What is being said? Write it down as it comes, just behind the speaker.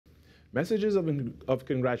Messages of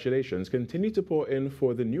congratulations continue to pour in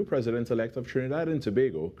for the new president-elect of Trinidad and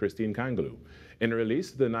Tobago, Kangaloo. In a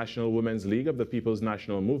release, the National Women's League of the People's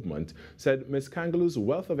National Movement said Ms. Kangaloo's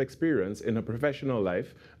wealth of experience in her professional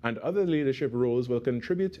life and other leadership roles will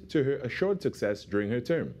contribute to her assured success during her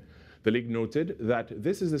term. The League noted that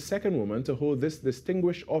this is the second woman to hold this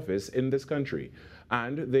distinguished office in this country,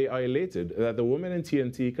 and they are elated that the women in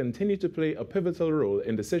TNT continue to play a pivotal role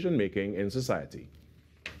in decision-making in society.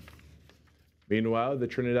 Meanwhile, the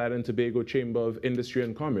Trinidad and Tobago Chamber of Industry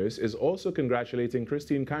and Commerce is also congratulating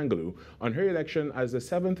Kangaloo on her election as the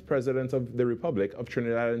 7th President of the Republic of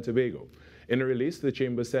Trinidad and Tobago. In a release, the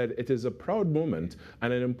Chamber said it is a proud moment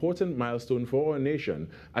and an important milestone for our nation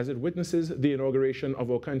as it witnesses the inauguration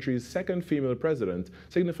of our country's second female president,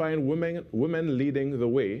 signifying women leading the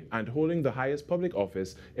way and holding the highest public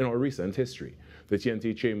office in our recent history. The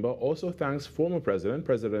TNT Chamber also thanks former President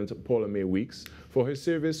Paula May Weeks for her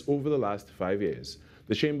service over the last 5 years.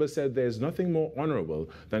 The Chamber said there is nothing more honorable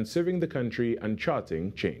than serving the country and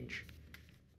charting change.